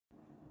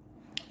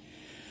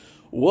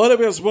What up,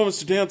 guys?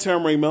 Mr.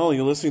 Downtown Ray Melo.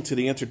 You're listening to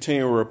the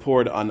Entertainment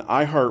Report on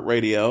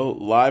iHeartRadio,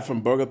 live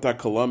from Bogota,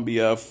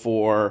 Colombia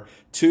for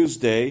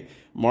Tuesday,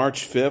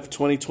 March 5th,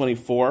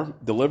 2024,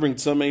 delivering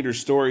some major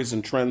stories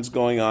and trends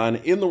going on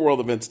in the world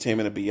of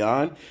entertainment and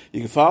beyond. You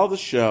can follow the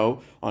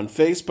show on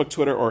Facebook,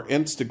 Twitter, or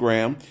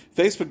Instagram,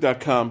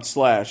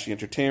 facebook.com/The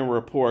Entertainment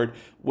Report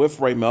with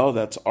Ray Melo,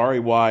 that's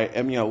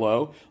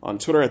RAYMELO, on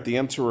Twitter at The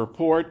Enter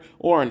Report,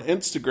 or on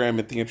Instagram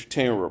at The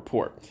Entertainment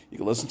Report. You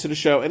can listen to the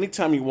show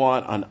anytime you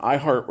want on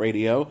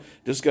iHeartRadio.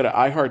 Just go to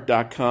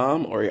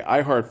iHeart.com or your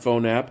iHeart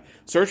phone app,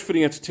 search for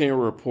The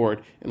Entertainment Report,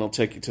 and it'll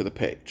take you to the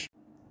page.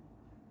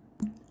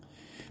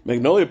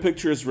 Magnolia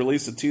Pictures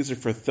released a teaser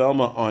for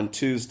Thelma on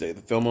Tuesday.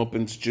 The film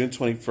opens June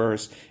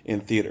 21st in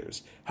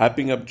theaters.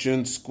 Hyping up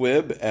June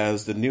Squibb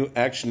as the new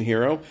action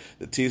hero,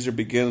 the teaser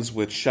begins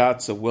with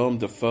shots of Willem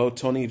Dafoe,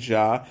 Tony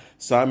Jaa,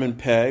 Simon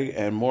Pegg,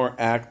 and more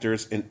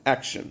actors in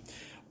action.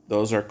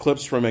 Those are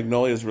clips from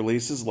Magnolia's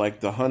releases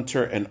like The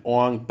Hunter and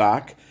Ong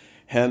Bak,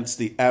 hence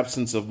the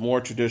absence of more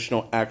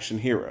traditional action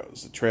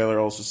heroes. The trailer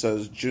also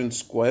says June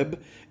Squibb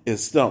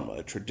is Thelma,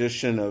 a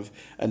tradition of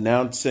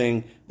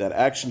announcing that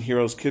action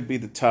heroes could be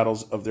the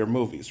titles of their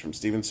movies. From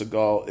Steven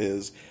Seagal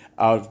is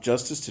Out of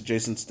Justice to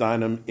Jason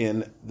Statham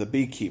in The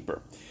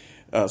Beekeeper.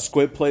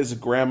 Squibb plays a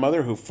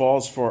grandmother who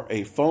falls for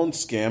a phone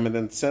scam and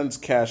then sends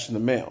cash in the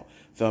mail.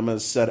 Thelma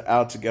is set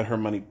out to get her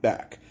money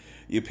back.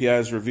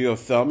 UPI's review of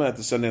Thelma at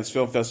the Sundance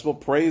Film Festival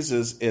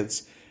praises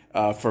its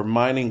for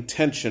mining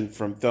tension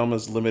from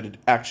Thelma's limited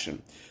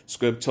action.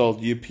 Squibb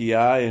told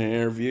UPI in an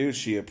interview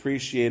she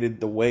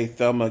appreciated the way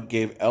Thelma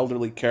gave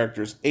elderly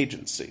characters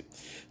agency.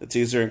 The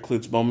teaser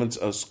includes moments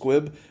of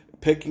Squibb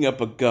picking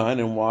up a gun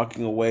and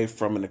walking away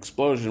from an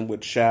explosion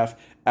with Shaft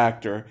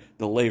actor,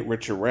 the late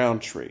Richard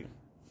Roundtree.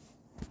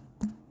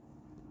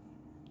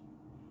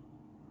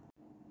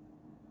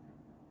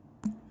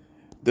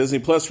 Disney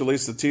Plus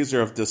released the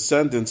teaser of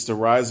Descendants, The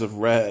Rise of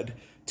Red,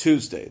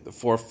 Tuesday. The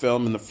fourth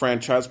film in the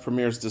franchise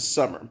premieres this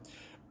summer.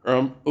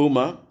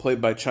 Uma,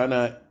 played by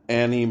China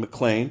Anne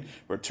McClain,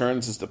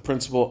 returns as the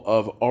principal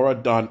of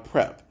Auradon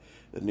Prep.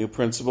 The new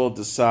principal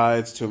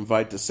decides to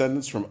invite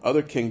descendants from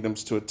other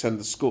kingdoms to attend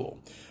the school.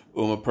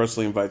 Uma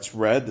personally invites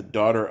Red, the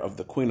daughter of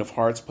the Queen of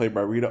Hearts, played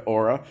by Rita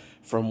Ora,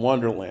 from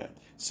Wonderland.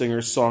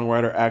 Singer,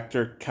 songwriter,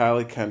 actor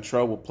Kylie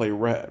Cantrell will play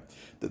Red.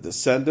 The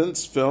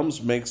Descendants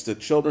films makes the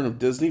children of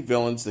Disney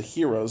villains the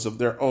heroes of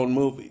their own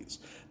movies.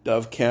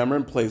 Dove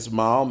Cameron plays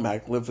Mal,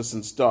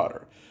 Magnificent's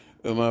daughter.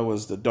 Uma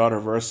was the daughter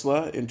of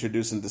Ursula,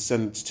 introduced in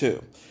Descendants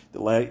 2.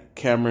 The late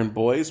Cameron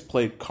Boyce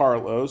played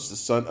Carlos, the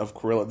son of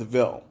Cruella de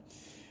Vil.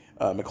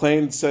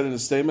 McClain said in a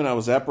statement, "I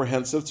was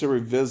apprehensive to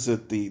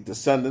revisit the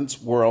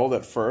Descendants world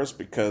at first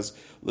because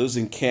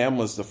losing Cam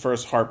was the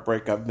first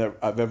heartbreak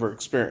I've ever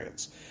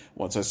experienced.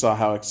 Once I saw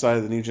how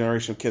excited the new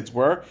generation of kids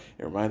were,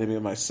 it reminded me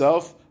of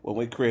myself when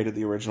we created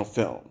the original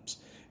films."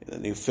 In the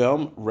new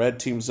film, Red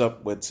teams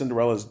up with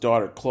Cinderella's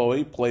daughter,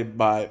 Chloe, played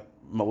by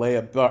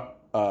Malaya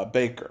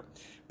Baker.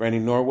 Brandy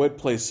Norwood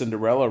plays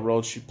Cinderella, a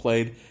role she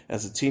played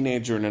as a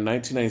teenager in a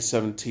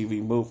 1997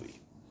 TV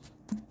movie.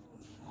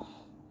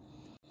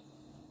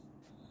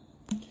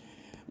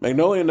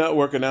 Magnolia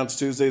Network announced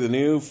Tuesday the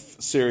new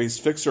series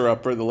Fixer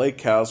Upper, The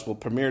Lakehouse, will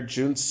premiere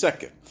June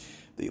 2nd.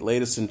 The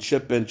latest in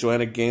Chip and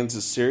Joanna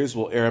Gaines' series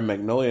will air on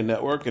Magnolia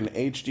Network and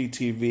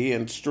HDTV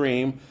and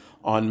stream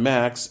on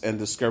Max and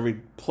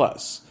Discovery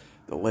Plus.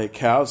 The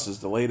Lakehouse is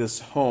the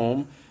latest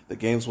home the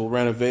Gaines will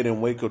renovate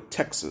in Waco,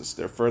 Texas.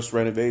 Their first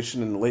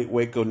renovation in the late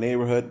Waco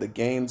neighborhood, the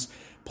Gaines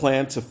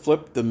plan to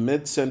flip the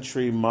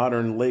mid-century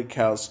modern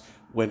Lakehouse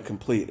when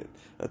completed.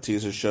 A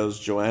teaser shows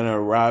Joanna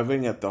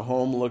arriving at the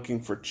home looking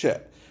for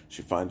Chip.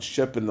 She finds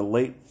Chip in the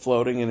lake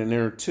floating in an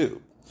inner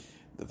tube.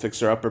 The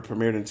Fixer Upper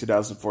premiered in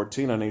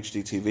 2014 on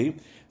HDTV.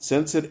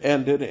 Since it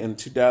ended in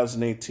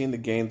 2018, the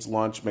Gaines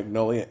launched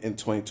Magnolia in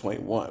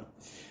 2021.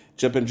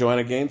 Chip and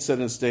Joanna Gaines said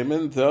in a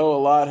statement, "Though a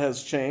lot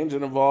has changed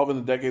and evolved in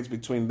the decades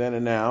between then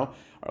and now,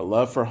 our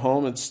love for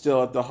home is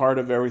still at the heart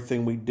of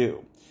everything we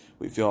do.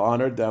 We feel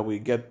honored that we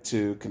get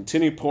to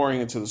continue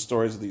pouring into the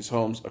stories of these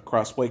homes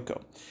across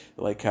Waco."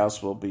 The Lake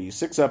House will be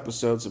 6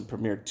 episodes and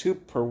premiere 2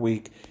 per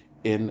week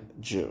in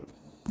June.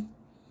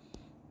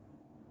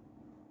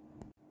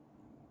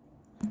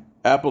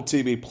 Apple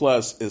TV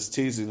Plus is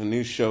teasing the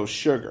new show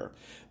Sugar.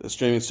 The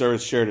streaming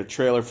service shared a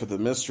trailer for the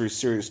mystery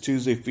series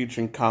Tuesday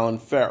featuring Colin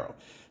Farrell.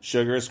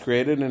 Sugar is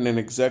created and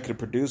executive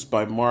produced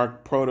by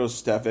Mark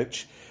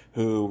Protostevich,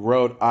 who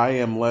wrote I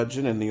Am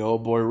Legend and the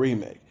Old Boy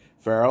remake.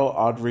 Farrell,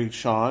 Audrey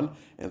Shawn,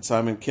 and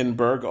Simon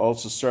Kinberg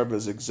also serve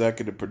as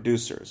executive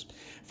producers.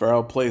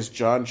 Farrell plays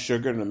John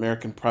Sugar, an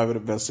American private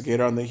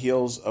investigator on the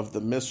heels of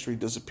the mystery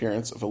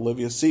disappearance of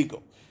Olivia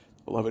Segal,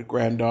 beloved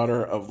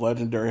granddaughter of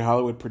legendary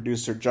Hollywood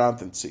producer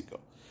Jonathan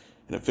Segal.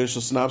 An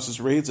official synopsis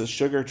reads, as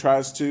Sugar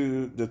tries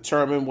to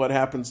determine what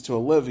happens to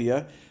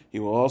Olivia, he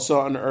will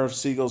also unearth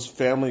Segal's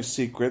family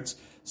secrets,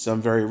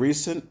 some very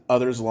recent,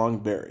 others long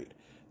buried.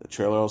 The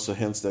trailer also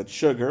hints that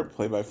Sugar,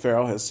 played by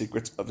Farrell, has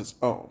secrets of his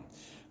own.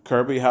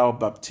 Kirby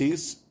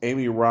Howell-Baptiste,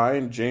 Amy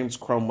Ryan, James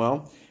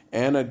Cromwell,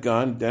 Anna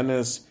Gunn,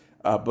 Dennis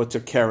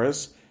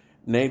Butakaris,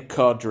 Nate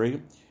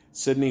Caudry,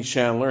 Sydney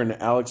Chandler,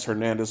 and Alex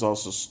Hernandez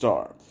also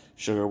star.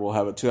 Sugar will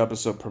have a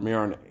 2-episode premiere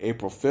on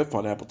April 5th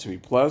on Apple TV+,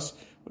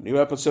 with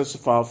new episodes to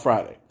follow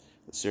Friday.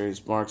 The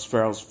series marks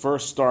Farrell's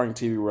first starring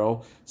TV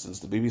role since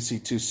the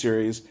BBC Two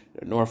series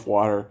The North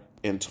Water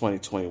in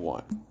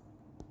 2021.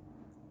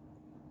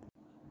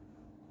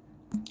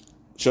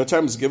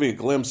 Showtime is giving a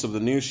glimpse of the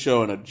new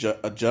show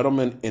A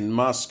Gentleman in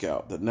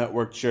Moscow. The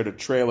network shared a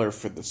trailer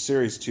for the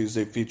series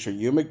Tuesday featuring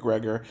Ewan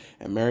McGregor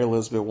and Mary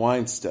Elizabeth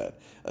Winstead.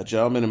 A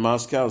Gentleman in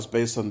Moscow is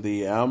based on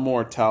the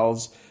Amor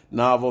Towles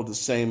novel of the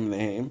same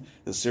name.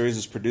 The series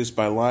is produced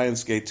by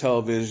Lionsgate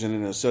Television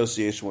in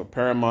association with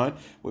Paramount,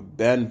 with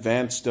Ben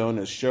Vanstone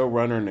as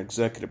showrunner and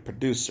executive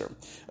producer.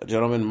 A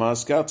Gentleman in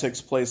Moscow takes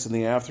place in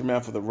the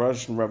aftermath of the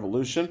Russian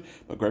Revolution.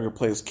 McGregor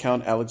plays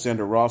Count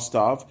Alexander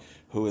Rostov,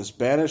 who is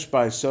banished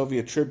by a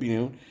Soviet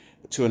tribune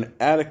to an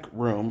attic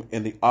room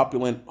in the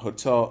opulent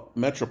Hotel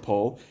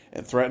Metropole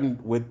and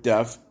threatened with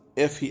death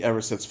if he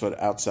ever sets foot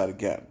outside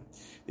again.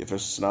 The official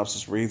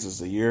synopsis reads, as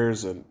the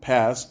years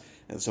pass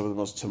and some of the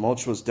most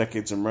tumultuous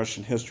decades in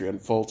Russian history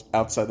unfolds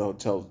outside the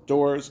hotel's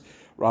doors,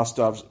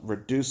 Rostov's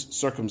reduced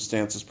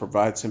circumstances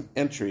provides him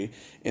entry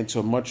into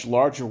a much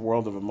larger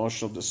world of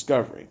emotional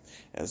discovery.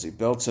 As he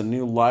builds a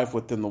new life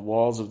within the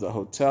walls of the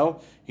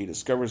hotel, he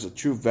discovers the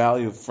true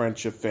value of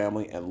friendship,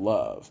 family, and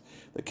love.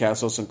 The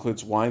cast also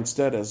includes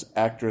Winstead as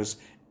actress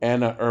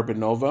Anna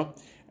Urbanova,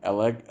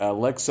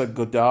 Alexa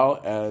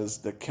Godal as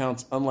the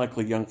Count's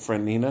unlikely young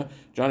friend Nina,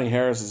 Johnny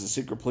Harris as the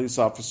secret police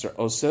officer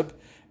Osip,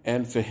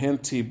 and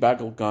Fahinti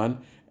Bagelgun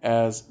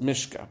as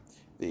Mishka,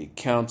 the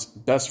Count's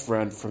best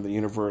friend from the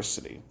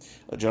university.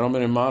 A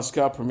Gentleman in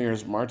Moscow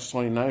premieres March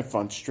 29th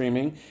on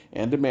streaming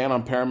and demand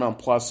on Paramount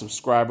Plus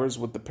subscribers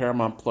with the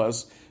Paramount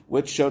Plus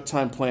with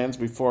Showtime plans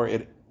before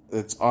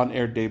its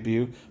on-air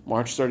debut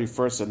March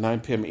 31st at 9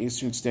 p.m.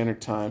 Eastern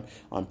Standard Time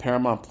on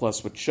Paramount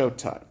Plus with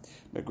Showtime.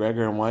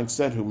 McGregor and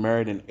Winstead, who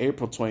married in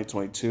April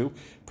 2022,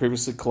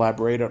 previously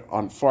collaborated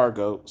on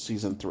Fargo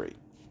Season 3.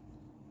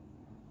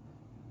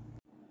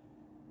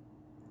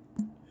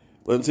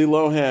 Lindsay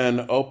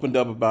Lohan opened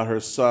up about her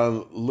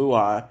son,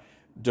 Louis,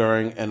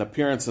 during an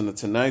appearance on The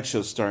Tonight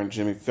Show starring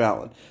Jimmy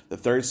Fallon. The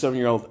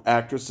 37-year-old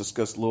actress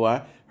discussed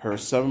Louis, her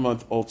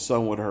 7-month-old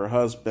son, with her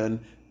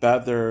husband,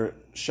 Badr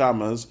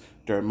Shammas,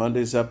 during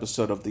Monday's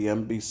episode of the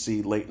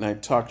NBC Late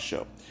Night Talk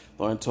Show.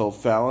 Lohan told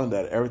Fallon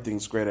that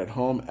everything's great at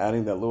home,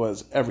 adding that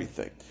Louis is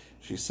everything.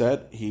 She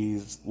said,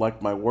 "He's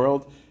like my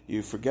world.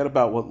 You forget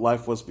about what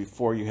life was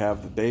before you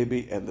have the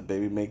baby, and the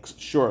baby makes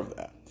sure of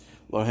that."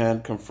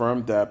 Lohan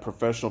confirmed that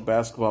professional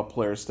basketball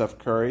player Steph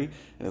Curry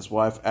and his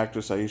wife,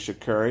 actress Ayesha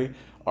Curry,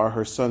 are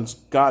her son's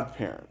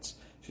godparents.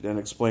 She then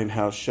explained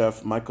how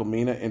chef Michael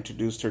Mina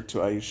introduced her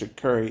to Ayesha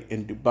Curry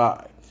in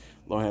Dubai.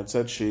 Lohan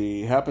said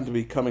she happened to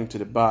be coming to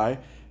Dubai,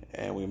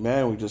 and we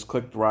just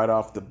clicked right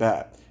off the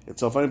bat.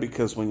 It's so funny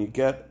because when you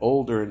get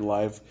older in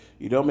life,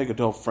 you don't make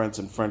adult friends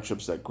and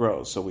friendships that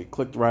grow. So we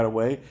clicked right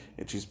away,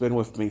 and she's been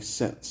with me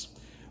since.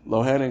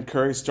 Lohan and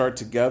Curry start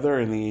together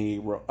in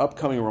the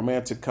upcoming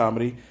romantic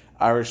comedy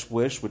Irish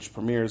Wish, which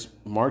premieres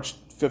March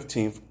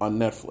 15th on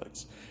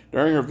Netflix.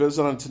 During her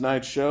visit on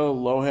Tonight Show,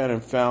 Lohan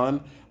and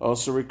Fallon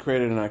also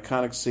recreated an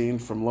iconic scene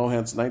from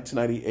Lohan's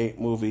 1998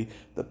 movie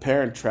The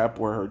Parent Trap,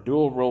 where her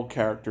dual-role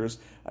characters,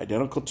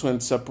 identical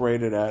twins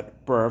separated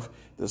at birth,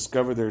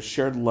 discover their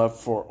shared love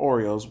for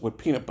Oreos with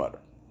peanut butter.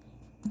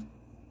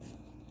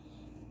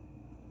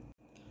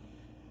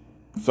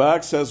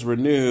 Fox has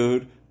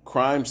renewed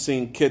Crime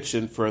Scene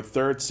Kitchen for a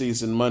third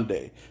season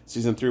Monday.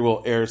 Season 3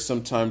 will air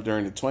sometime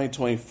during the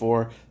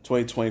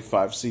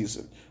 2024-2025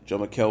 season. Joe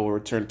McHale will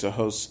return to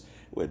host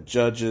with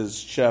judges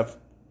chef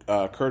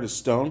Curtis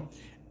Stone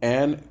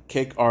and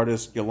cake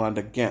artist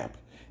Yolanda Gamp.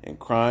 In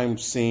Crime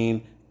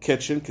Scene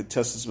Kitchen,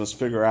 contestants must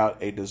figure out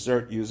a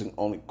dessert using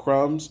only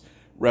crumbs,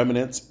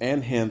 remnants,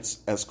 and hints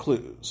as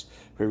clues.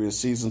 Previous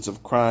seasons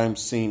of Crime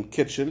Scene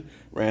Kitchen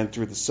ran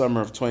through the summer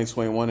of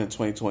 2021 and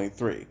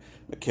 2023.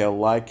 McHale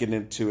likened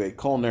it to a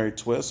culinary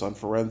twist on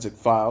Forensic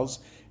Files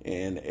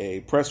in a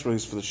press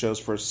release for the show's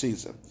first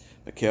season.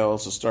 McHale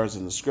also stars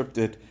in the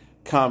scripted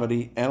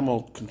comedy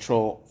Animal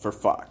Control for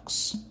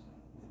Fox.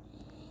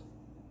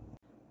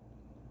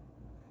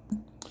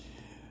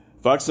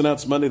 Fox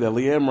announced Monday that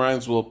Leann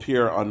Rimes will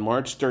appear on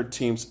March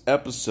 13th's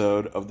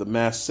episode of The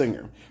Masked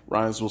Singer.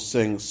 Rimes will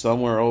sing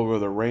Somewhere Over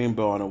the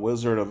Rainbow on a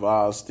Wizard of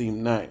Oz themed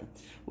night.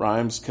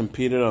 Rimes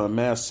competed on The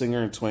Masked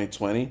Singer in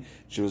 2020.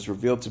 She was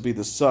revealed to be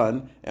the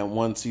Sun and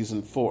won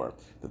Season 4.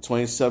 The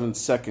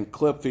 27-second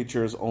clip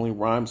features only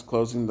Rimes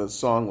closing the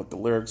song with the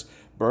lyrics,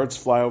 "Birds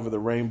fly over the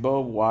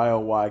rainbow, why oh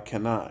why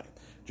can I?"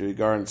 Judy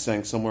Garland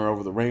sang Somewhere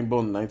Over the Rainbow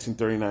in the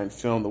 1939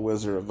 film The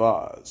Wizard of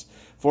Oz.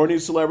 4 new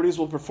celebrities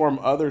will perform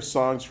other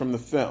songs from the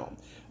film.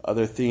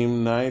 Other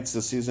theme nights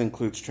this season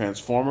includes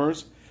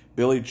Transformers,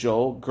 Billy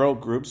Joel, girl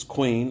groups,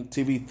 Queen,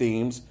 TV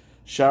themes,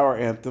 shower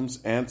anthems,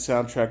 and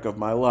Soundtrack of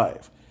My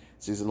Life.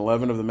 Season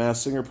 11 of The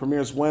Masked Singer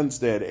premieres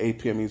Wednesday at 8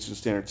 p.m. Eastern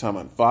Standard Time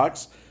on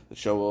Fox. The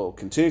show will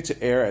continue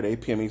to air at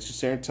 8 p.m. Eastern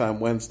Standard Time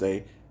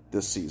Wednesday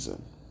this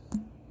season.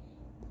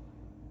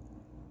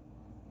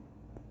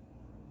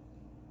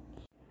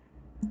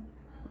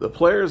 The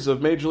players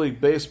of Major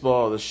League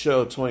Baseball The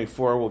Show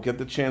 24 will get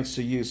the chance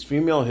to use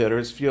female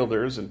hitters,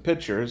 fielders, and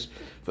pitchers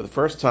for the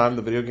first time,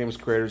 the video game's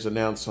creators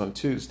announced on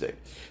Tuesday.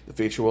 The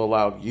feature will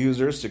allow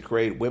users to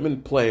create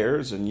women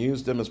players and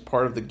use them as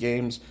part of the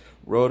game's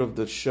Road of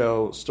the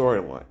Show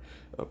storyline.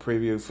 A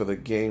preview for the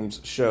game's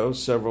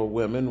shows several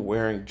women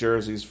wearing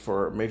jerseys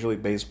for Major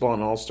League Baseball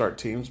and All-Star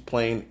teams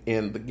playing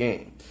in the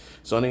game.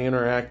 Sony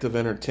Interactive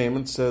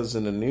Entertainment says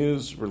in a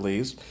news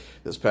release,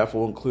 this path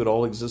will include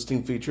all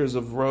existing features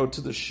of Road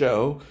to the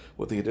Show,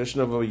 with the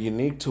addition of a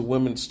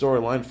unique-to-women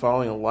storyline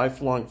following a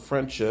lifelong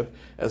friendship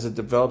as it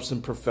develops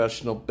in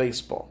professional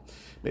baseball.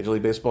 Major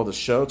League Baseball The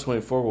Show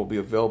 24 will be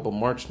available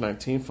March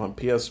 19th on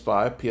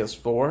PS5,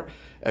 PS4,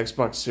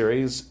 Xbox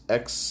Series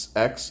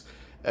XX,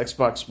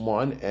 Xbox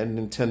One, and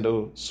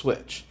Nintendo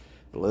Switch.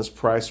 The list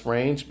price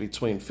range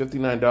between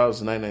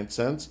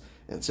 $59.99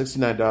 and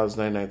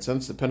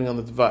 $69.99, depending on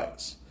the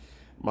device.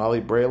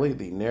 Molly Braley,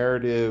 the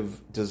narrative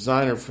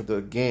designer for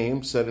the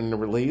game, said in the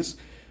release,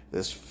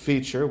 this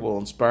feature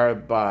is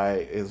inspired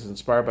by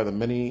the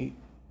many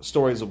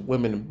stories of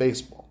women in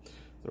baseball.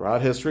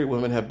 Throughout history,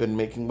 women have been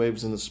making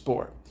waves in the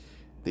sport.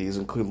 These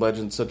include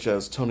legends such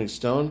as Toni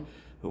Stone,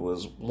 who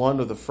was one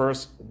of the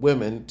first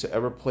women to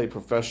ever play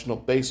professional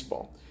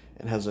baseball,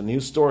 and has a new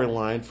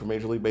storyline for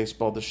Major League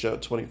Baseball The Show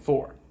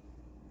 24.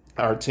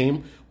 Our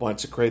team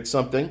wants to create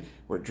something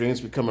where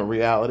dreams become a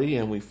reality,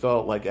 and we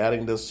felt like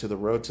adding this to the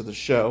Road to the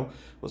Show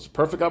was the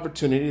perfect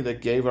opportunity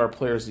that gave our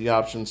players the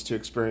options to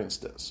experience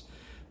this.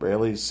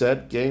 Braley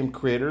said game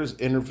creators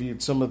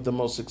interviewed some of the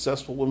most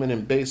successful women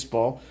in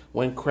baseball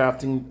when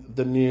crafting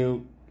the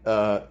new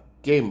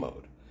game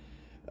mode.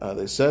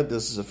 They said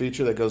this is a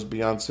feature that goes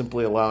beyond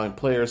simply allowing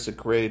players to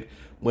create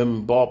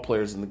women ball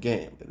players in the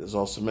game. It is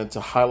also meant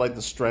to highlight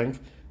the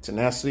strength,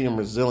 tenacity, and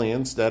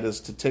resilience that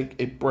is to take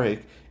a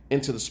break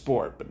into the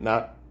sport, but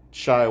not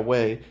shy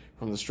away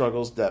from the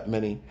struggles that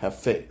many have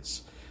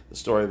faced. The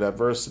story of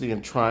adversity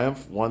and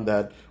triumph, one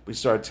that we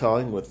started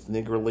telling with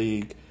Negro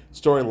League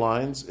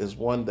storylines, is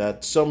one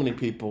that so many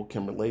people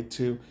can relate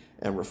to,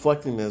 and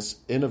reflecting this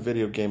in a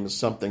video game is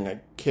something I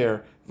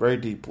care very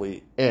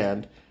deeply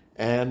and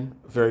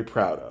very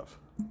proud of.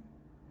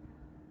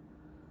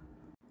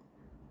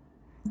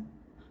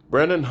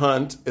 Brendan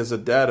Hunt is a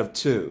dad of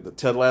two. The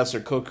Ted Lasso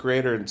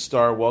co-creator and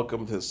star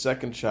welcomed his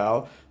second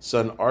child,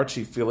 son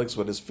Archie Felix,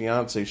 with his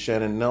fiancée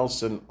Shannon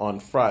Nelson on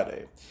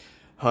Friday.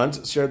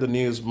 Hunt shared the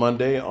news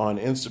Monday on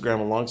Instagram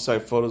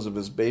alongside photos of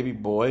his baby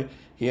boy.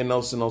 He and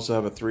Nelson also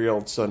have a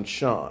 3-year-old son,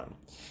 Sean.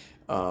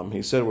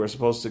 He said, we're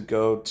supposed to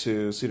go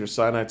to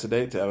Cedars-Sinai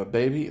today to have a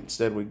baby.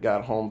 Instead, we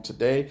got home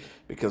today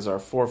because our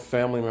fourth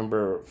family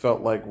member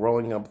felt like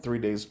rolling up 3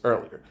 days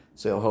earlier.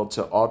 Say hello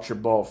to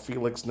Archibald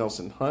Felix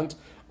Nelson Hunt.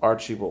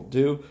 Archie will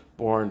do,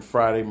 born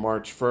Friday,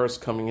 March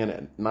 1st, coming in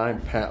at 9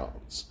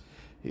 pounds.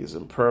 He's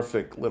in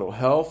perfect little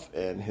health,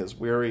 and his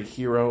weary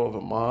hero of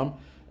a mom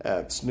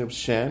at Snoop's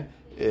Shan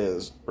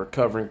is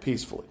recovering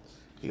peacefully.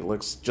 He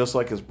looks just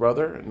like his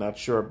brother, and not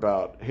sure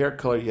about hair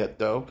color yet,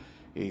 though.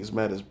 He's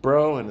met his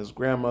bro and his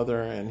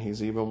grandmother, and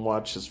he's even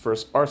watched his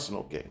first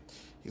Arsenal game.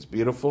 He's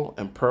beautiful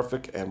and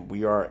perfect, and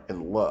we are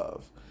in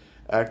love.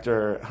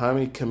 Actor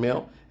Jaime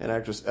Camille and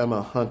actress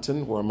Emma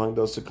Hunton were among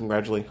those to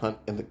congratulate Hunt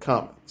in the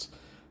comments.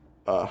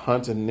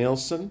 Hunt and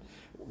Nielsen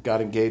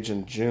got engaged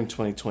in June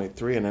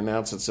 2023 and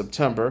announced in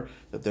September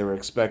that they were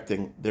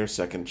expecting their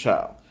second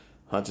child.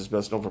 Hunt is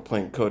best known for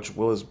playing Coach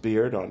Willis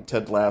Beard on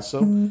Ted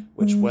Lasso,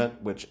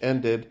 which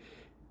ended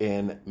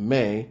in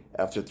May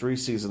after 3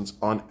 seasons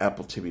on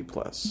Apple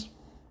TV+.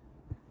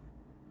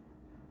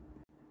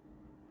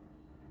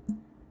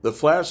 The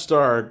Flash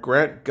star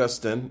Grant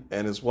Gustin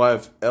and his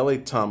wife Ellie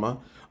Thoma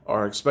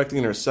are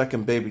expecting their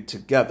second baby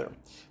together.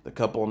 The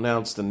couple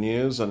announced the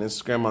news on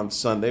Instagram on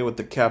Sunday with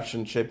the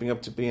caption shaping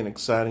up to be an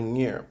exciting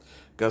year.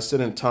 Gustin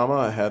and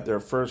Thoma had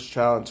their first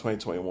child in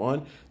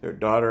 2021. Their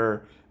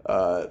daughter,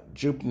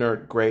 Jupiter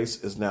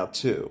Grace, is now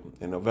 2.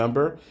 In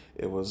November,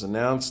 it was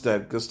announced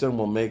that Gustin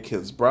will make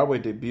his Broadway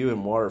debut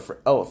in Water for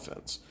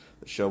Elephants.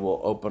 The show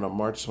will open on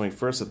March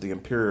 21st at the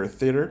Imperial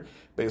Theater,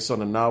 based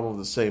on a novel of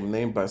the same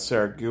name by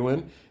Sarah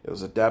Guin. It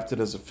was adapted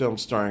as a film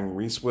starring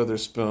Reese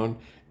Witherspoon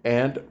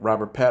and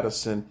Robert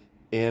Pattinson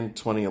in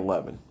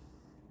 2011.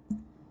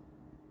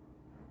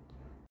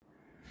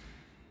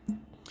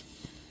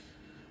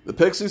 The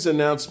Pixies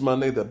announced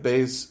Monday that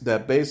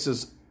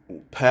bassist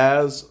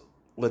Paz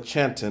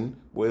Lechantin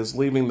was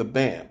leaving the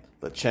band.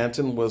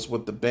 Lechantin was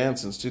with the band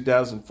since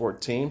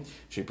 2014.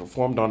 She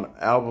performed on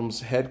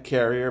albums Head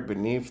Carrier,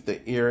 Beneath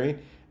the Eyrie,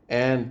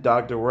 and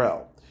Dr.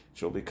 Rel.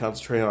 She will be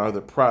concentrating on other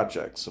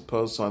projects. A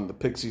post on the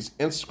Pixies'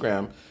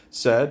 Instagram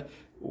said,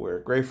 we're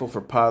grateful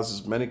for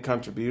Paz's many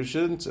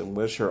contributions and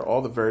wish her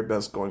all the very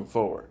best going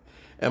forward.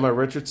 Emma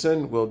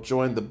Richardson will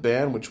join the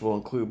band, which will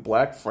include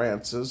Black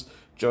Francis,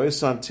 Joey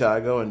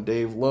Santiago, and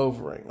Dave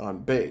Lovering on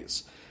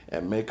bass,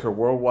 and make her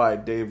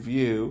worldwide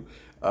debut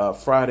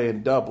Friday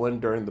in Dublin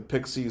during the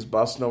Pixies'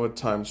 Bossa Nova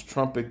Times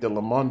Trompet de la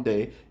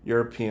Monde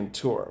European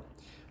Tour.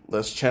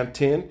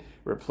 Lechantin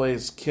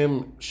replaced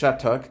Kim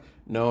Shattuck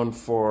known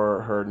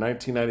for her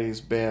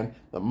 1990s band,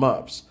 The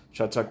Muffs.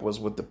 Shattuck was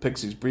with the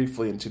Pixies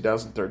briefly in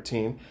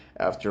 2013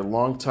 after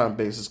longtime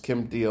bassist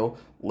Kim Deal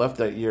left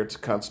that year to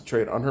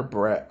concentrate on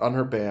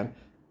her band,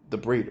 The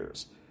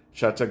Breeders.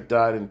 Shattuck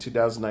died in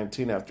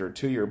 2019 after a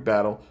 2-year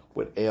battle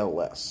with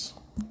ALS.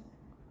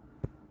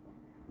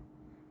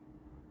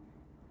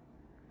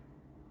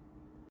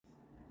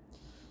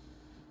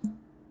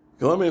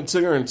 Colombian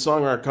singer and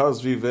songwriter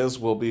Carlos Vives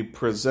will be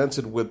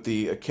presented with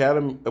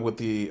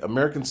the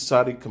American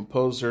Society of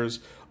Composers,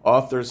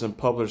 Authors, and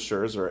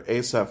Publishers, or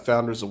ASCAP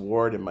Founders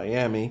Award in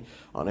Miami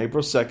on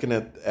April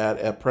 2nd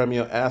at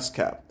Premio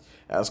ASCAP.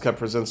 ASCAP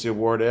presents the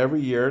award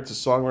every year to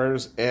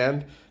songwriters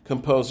and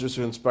composers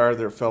who inspire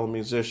their fellow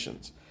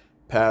musicians.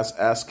 Past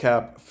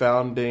ASCAP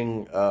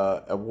Founding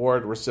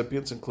Award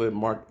recipients include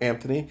Mark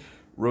Anthony,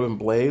 Ruben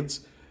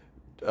Blades,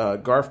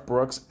 Garth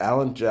Brooks,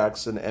 Alan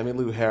Jackson,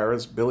 Emmylou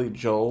Harris, Billy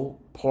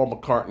Joel, Paul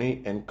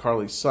McCartney, and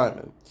Carly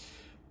Simon.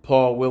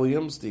 Paul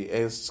Williams, the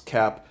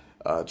ASCAP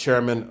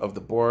chairman of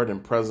the board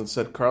and president,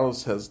 said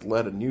Carlos has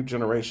led a new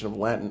generation of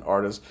Latin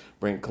artists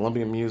bringing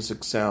Colombian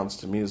music sounds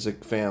to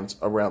music fans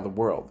around the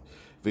world.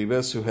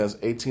 Vives, who has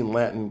 18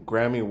 Latin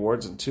Grammy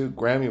Awards and 2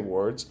 Grammy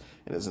Awards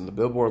and is in the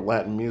Billboard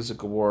Latin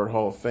Music Award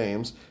Hall of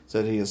Fame,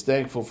 said he is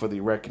thankful for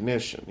the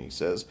recognition. He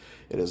says,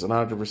 "It is an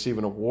honor to receive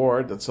an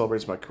award that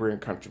celebrates my career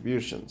and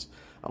contributions.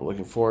 I'm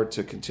looking forward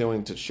to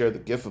continuing to share the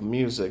gift of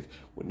music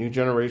with new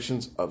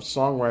generations of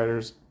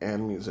songwriters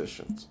and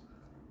musicians."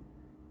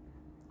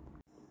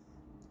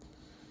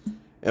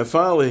 And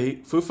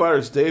finally, Foo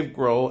Fighters' Dave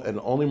Grohl and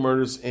Only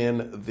Murders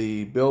in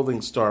the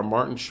Building star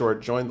Martin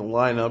Short joined the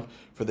lineup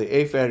for the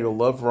 8th annual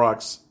Love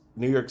Rocks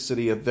New York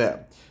City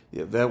event.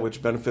 The event,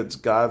 which benefits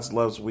God's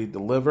Loves We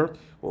Deliver,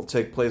 will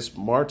take place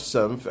March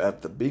 7th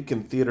at the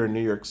Beacon Theater in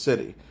New York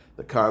City.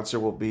 The concert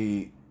will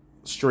be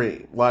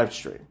live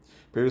streamed.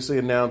 Previously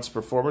announced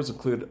performers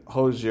include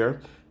Hozier,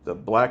 the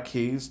Black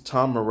Keys,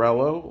 Tom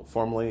Morello,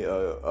 formerly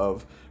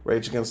of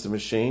Rage Against the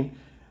Machine,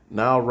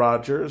 Nile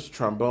Rodgers,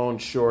 Trombone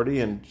Shorty,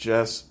 and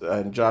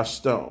Josh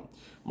Stone.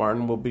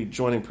 Martin will be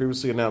joining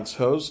previously announced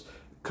hosts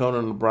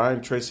Conan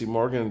O'Brien, Tracy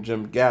Morgan, and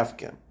Jim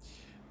Gaffigan.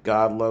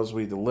 God Loves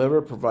We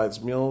Deliver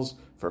provides meals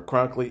for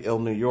chronically ill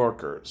New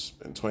Yorkers.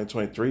 In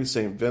 2023,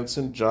 St.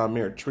 Vincent, John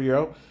Mayer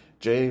Trio,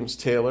 James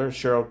Taylor,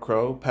 Sheryl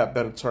Crow, Pat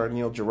Benatar, and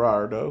Neil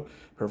Girardo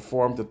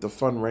performed at the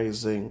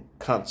fundraising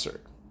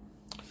concert.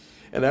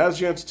 And as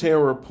your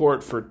entertainment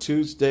report for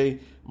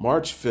Tuesday,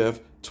 March 5th,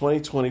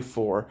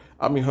 2024,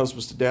 I'm your host,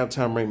 Mr.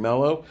 Downtown Ray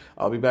Melo.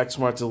 I'll be back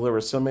tomorrow to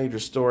deliver some major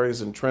stories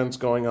and trends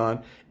going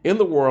on in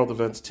the world of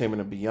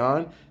entertainment and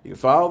beyond. You can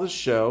follow the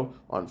show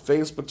on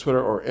Facebook,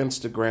 Twitter, or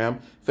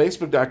Instagram.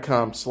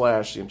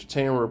 Facebook.com/The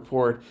Entertainment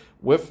Report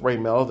with Ray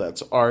Melo.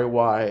 That's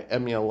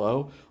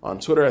RAYMELO. On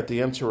Twitter at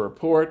The Enter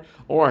Report,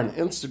 or on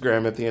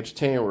Instagram at The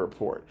Entertainment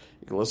Report.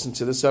 You can listen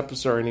to this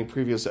episode or any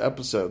previous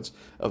episodes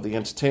of The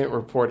Entertainment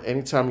Report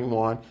anytime you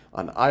want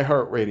on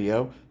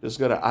iHeartRadio. Just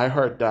go to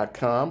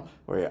iHeart.com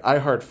or your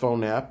iHeart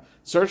phone app.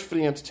 Search for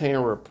The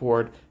Entertainment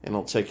Report, and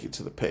it'll take you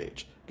to the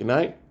page. Good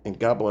night, and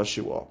God bless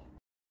you all.